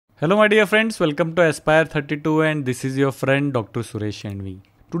Hello my dear friends, welcome to Aspire 32 and this is your friend Dr. Suresh Shenvi.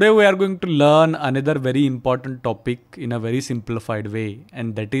 Today we are going to learn another very important topic in a very simplified way,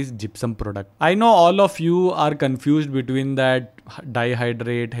 and that is gypsum product. I know all of you are confused between that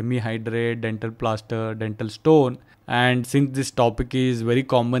dihydrate, hemihydrate, dental plaster, dental stone, and since this topic is very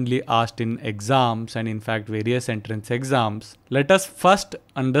commonly asked in exams and in fact various entrance exams, let us first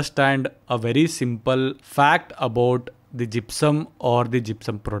understand a very simple fact about the gypsum or the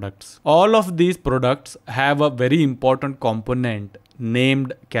gypsum products. All of these products have a very important component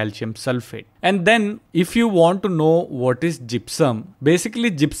named calcium sulfate. And then if you want to know what is gypsum, basically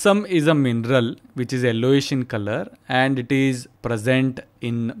gypsum is a mineral which is yellowish in color and it is present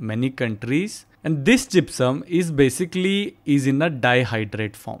in many countries. And this gypsum is basically in a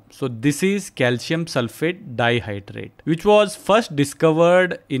dihydrate form. So this is calcium sulfate dihydrate, which was first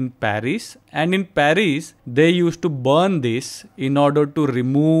discovered in Paris. And in Paris, they used to burn this in order to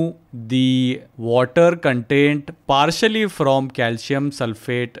remove the water content partially from calcium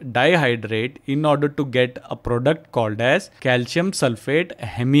sulfate dihydrate in order to get a product called as calcium sulfate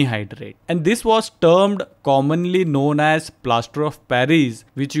hemihydrate. And this was termed commonly known as plaster of Paris,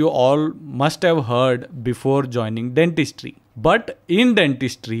 which you all must have heard before joining dentistry. But in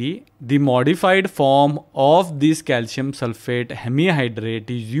dentistry, the modified form of this calcium sulfate hemihydrate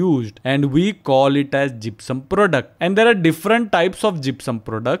is used and we call it as gypsum product. And there are different types of gypsum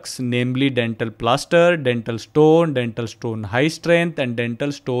products, namely dental plaster, dental stone high strength and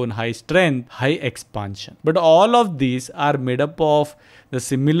dental stone high strength, high expansion. But all of these are made up of the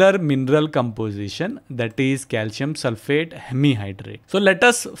similar mineral composition, that is calcium sulfate hemihydrate. So let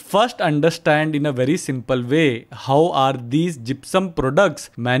us first understand in a very simple way how are these gypsum products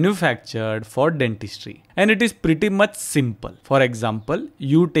manufactured for dentistry. And it is pretty much simple. For example,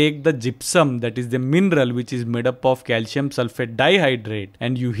 you take the gypsum, that is the mineral which is made up of calcium sulfate dihydrate,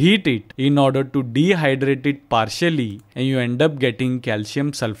 and you heat it in order to dehydrate it partially, and you end up getting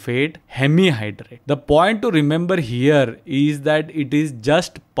calcium sulfate hemihydrate. The point to remember here is that it is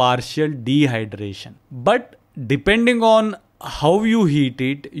just partial dehydration. But depending on how you heat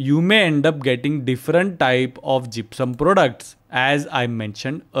it, you may end up getting different type of gypsum products as I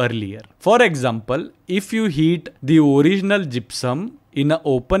mentioned earlier. For example, if you heat the original gypsum in an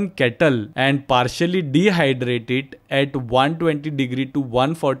open kettle and partially dehydrate it at 120 degree to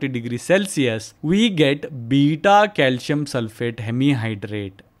 140 degree Celsius, we get beta calcium sulfate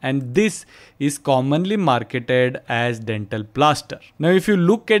hemihydrate. And this is commonly marketed as dental plaster. Now, if you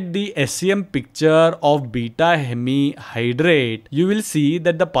look at the SEM picture of beta hemihydrate, you will see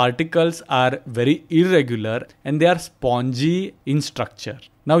that the particles are very irregular and they are spongy in structure.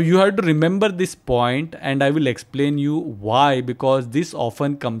 Now you have to remember this point and I will explain you why, because this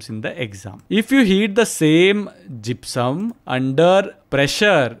often comes in the exam. If you heat the same gypsum under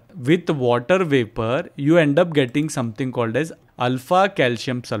pressure with water vapor, you end up getting something called as alpha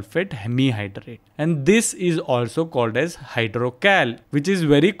calcium sulfate hemihydrate. And this is also called as hydrocal, which is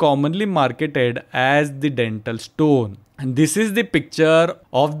very commonly marketed as the dental stone. And this is the picture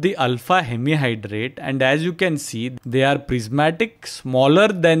of the alpha hemihydrate, and as you can see, they are prismatic, smaller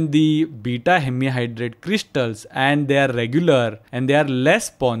than the beta hemihydrate crystals, and they are regular and they are less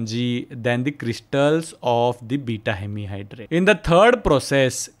spongy than the crystals of the beta hemihydrate. In the third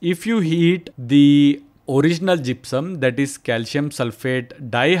process, if you heat the original gypsum, that is calcium sulfate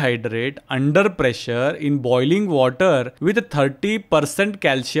dihydrate, under pressure in boiling water with 30%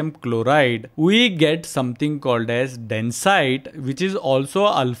 calcium chloride, we get something called as densite, which is also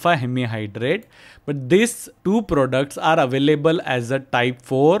alpha hemihydrate. But these two products are available as a type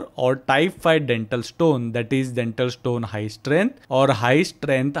 4 or type 5 dental stone, that is dental stone high strength or high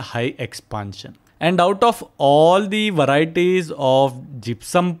strength high expansion. And out of all the varieties of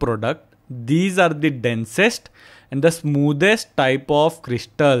gypsum product, these are the densest and the smoothest type of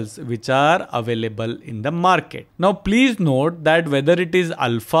crystals which are available in the market. Now please note that whether it is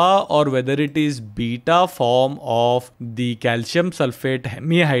alpha or whether it is beta form of the calcium sulfate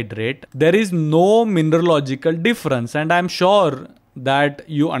hemihydrate, there is no mineralogical difference, and I am sure that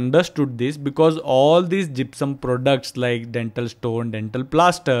you understood this because all these gypsum products like dental stone, dental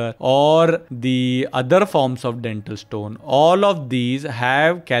plaster or the other forms of dental stone, all of these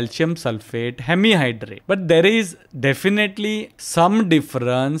have calcium sulfate hemihydrate. But there is definitely some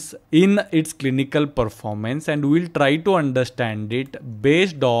difference in its clinical performance, and we'll try to understand it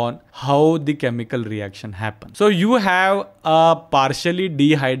based on how the chemical reaction happens. So you have a partially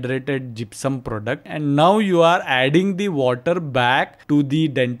dehydrated gypsum product, and now you are adding the water back to the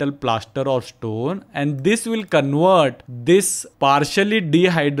dental plaster or stone, and this will convert this partially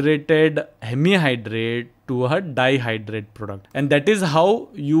dehydrated hemihydrate to a dihydrate product, and that is how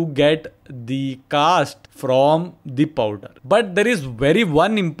you get the cast from the powder. But there is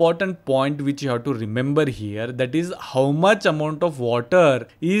one important point which you have to remember here, that is how much amount of water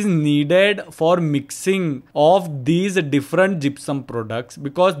is needed for mixing of these different gypsum products,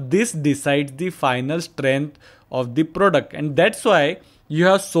 because this decides the final strength of the product. And that's why you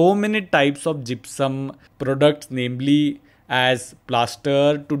have so many types of gypsum products, namely as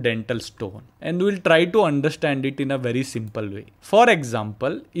plaster to dental stone, and we'll try to understand it in a very simple way. For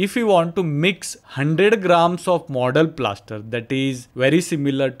example, if you want to mix 100 grams of model plaster, that is very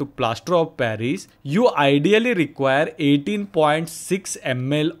similar to plaster of Paris, you ideally require 18.6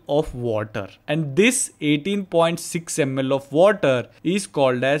 ml of water, and this 18.6 ml of water is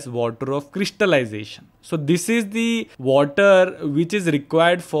called as water of crystallization. So this is the water which is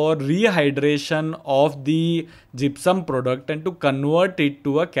required for rehydration of the gypsum product and to convert it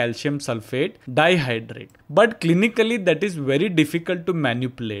to a calcium sulfate dihydrate. But clinically that is very difficult to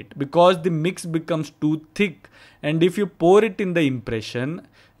manipulate because the mix becomes too thick, and if you pour it in the impression,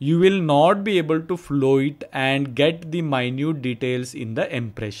 you will not be able to flow it and get the minute details in the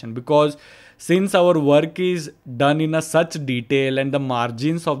impression, because since our work is done in a such detail and the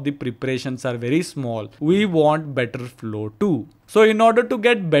margins of the preparations are very small, we want better flow too. So in order to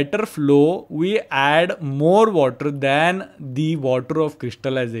get better flow, we add more water than the water of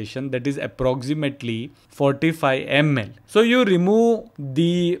crystallization, that is approximately 45 ml. So you remove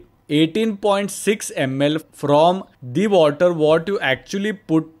the 18.6 ml from the water what you actually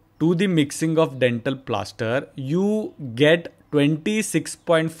put to the mixing of dental plaster, you get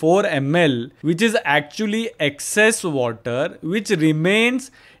 26.4 ml, which is actually excess water which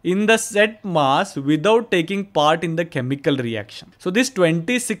remains in the set mass without taking part in the chemical reaction. So this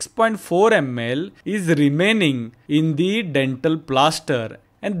 26.4 ml is remaining in the dental plaster,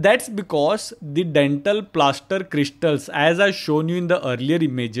 and that's because the dental plaster crystals, as I shown you in the earlier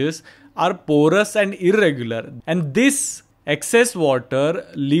images, are porous and irregular, and this excess water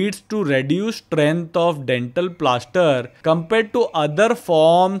leads to reduced strength of dental plaster compared to other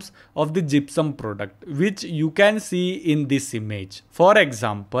forms of the gypsum product, which you can see in this image. For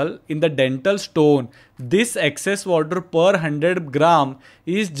example, in the dental stone, this excess water per 100 gram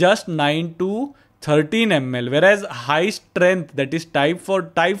is just 9 to 13 ml, whereas high strength, that is type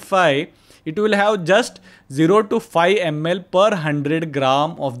 5, it will have just 0 to 5 ml per 100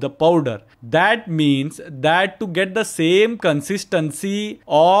 gram of the powder. That means that to get the same consistency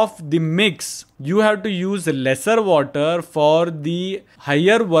of the mix, you have to use lesser water for the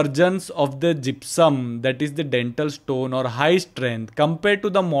higher versions of the gypsum, that is the dental stone or high strength, compared to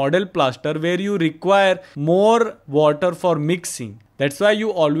the model plaster where you require more water for mixing. That's why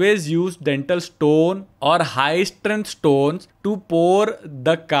you always use dental stone or high strength stones to pour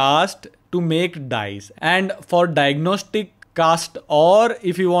the cast to make dies. And for diagnostic cast, or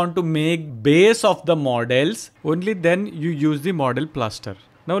if you want to make base of the models, only then you use the model plaster.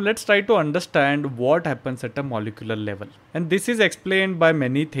 Now let's try to understand what happens at a molecular level. And this is explained by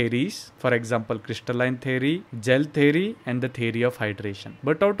many theories, for example crystalline theory, gel theory, and the theory of hydration.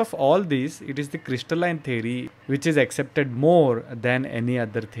 But out of all these, it is the crystalline theory which is accepted more than any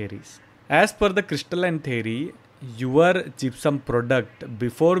other theories. As per the crystalline theory, your gypsum product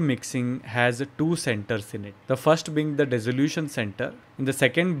before mixing has two centers in it. The first being the dissolution center and the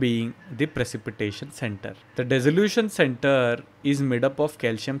second being the precipitation center. The dissolution center is made up of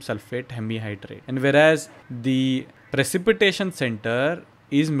calcium sulfate hemihydrate, and whereas the precipitation center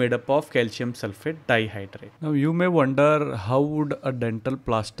is made up of calcium sulfate dihydrate. Now you may wonder, how would a dental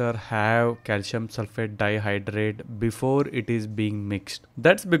plaster have calcium sulfate dihydrate before it is being mixed?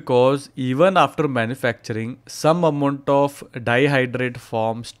 That's because even after manufacturing, some amount of dihydrate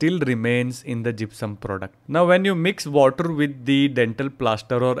form still remains in the gypsum product. Now when you mix water with the dental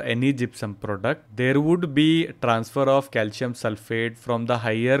plaster or any gypsum product, there would be transfer of calcium sulfate from the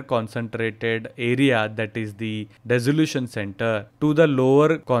higher concentrated area, that is the dissolution center, to the lower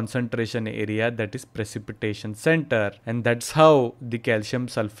concentration area, that is precipitation center, and that's how the calcium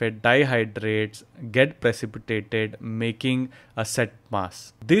sulfate dihydrates get precipitated, making a set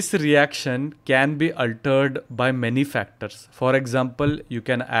mass. This reaction can be altered by many factors. For example, you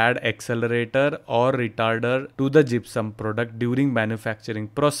can add accelerator or retarder to the gypsum product during manufacturing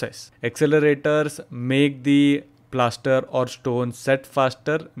process. Accelerators make the plaster or stone set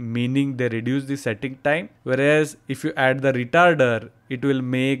faster, meaning they reduce the setting time, whereas if you add the retarder, it will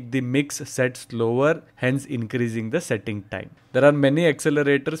make the mix set slower, hence increasing the setting time. There are many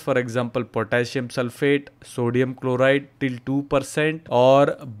accelerators, for example, potassium sulfate, sodium chloride till 2%,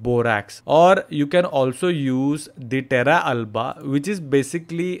 or borax. Or you can also use the terra alba, which is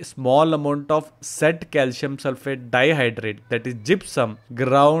basically small amount of set calcium sulfate dihydrate, that is gypsum,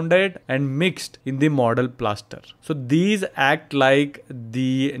 grounded and mixed in the model plaster. So these act like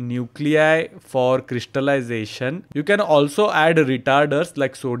the nuclei for crystallization. You can also add retarders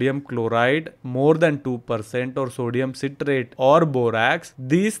like sodium chloride more than 2% or sodium citrate or borax.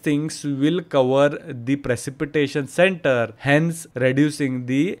 These things will cover the precipitation center, hence reducing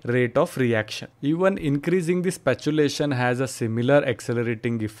the rate of reaction. Even increasing the spatulation has a similar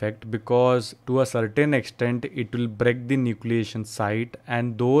accelerating effect, because to a certain extent it will break the nucleation site,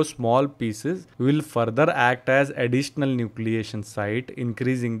 and those small pieces will further act as additional nucleation site,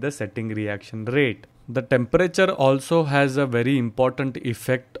 increasing the setting reaction rate. The temperature also has a very important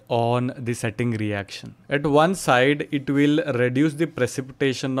effect on the setting reaction. At one side, it will reduce the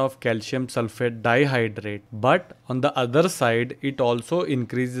precipitation of calcium sulfate dihydrate, but on the other side, it also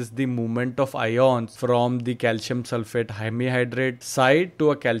increases the movement of ions from the calcium sulfate hemihydrate side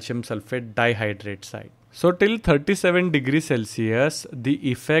to a calcium sulfate dihydrate side. So till 37 degrees Celsius,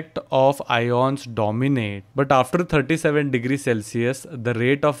 the effect of ions dominate, but after 37 degrees Celsius, the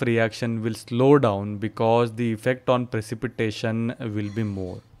rate of reaction will slow down because the effect on precipitation will be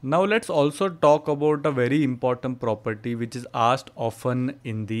more. Now let's also talk about a very important property which is asked often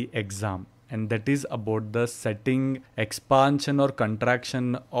in the exam, and that is about the setting expansion or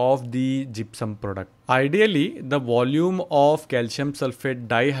contraction of the gypsum product. Ideally, the volume of calcium sulfate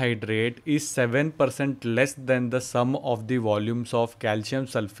dihydrate is 7% less than the sum of the volumes of calcium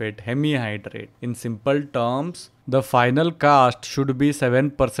sulfate hemihydrate. In simple terms, the final cast should be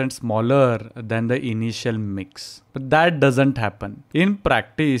 7% smaller than the initial mix. But that doesn't happen. In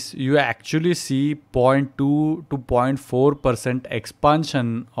practice, you actually see 0.2 to 0.4%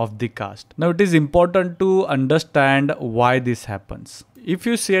 expansion of the cast. Now it is important to understand why this happens. If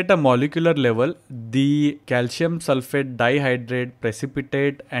you see at a molecular level, the calcium sulfate dihydrate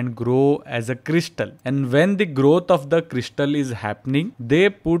precipitate and grow as a crystal. And when the growth of the crystal is happening, they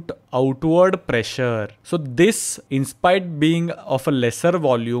put outward pressure. So this, in spite being of a lesser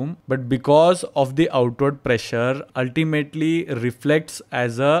volume, but because of the outward pressure, ultimately reflects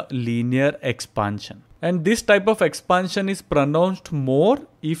as a linear expansion. And this type of expansion is pronounced more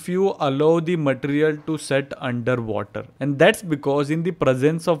if you allow the material to set under water. And that's because in the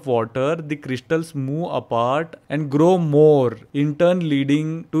presence of water, the crystals move apart and grow more, in turn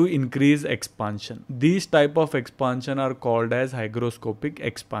leading to increased expansion. These type of expansion are called as hygroscopic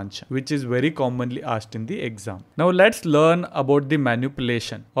expansion, which is very commonly asked in the exam. Now let's learn about the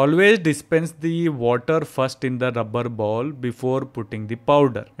manipulation. Always dispense the water first in the rubber ball before putting the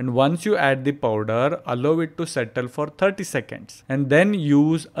powder. And once you add the powder, allow it to settle for 30 seconds. And then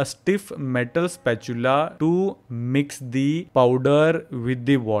use a stiff metal spatula to mix the powder with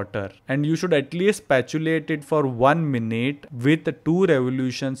the water. And you should at least spatulate it for 1 minute with 2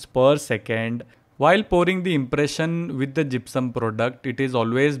 revolutions per second. While pouring the impression with the gypsum product, it is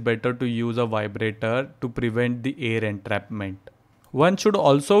always better to use a vibrator to prevent the air entrapment. One should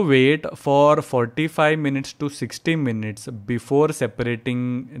also wait for 45 minutes to 60 minutes before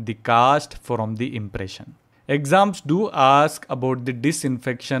separating the cast from the impression. Exams do ask about the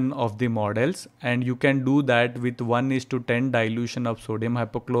disinfection of the models, and you can do that with 1:10 dilution of sodium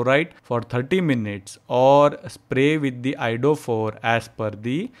hypochlorite for 30 minutes or spray with the iodophore as per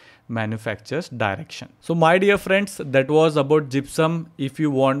the manufacturer's direction. So my dear friends, that was about gypsum. If you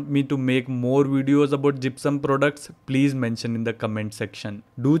want me to make more videos about gypsum products, please mention in the comment section.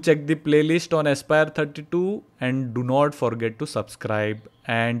 Do check the playlist on Aspire 32 and do not forget to subscribe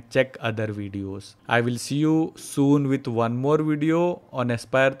and check other videos. I will see you soon with one more video on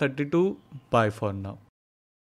Aspire 32. Bye for now.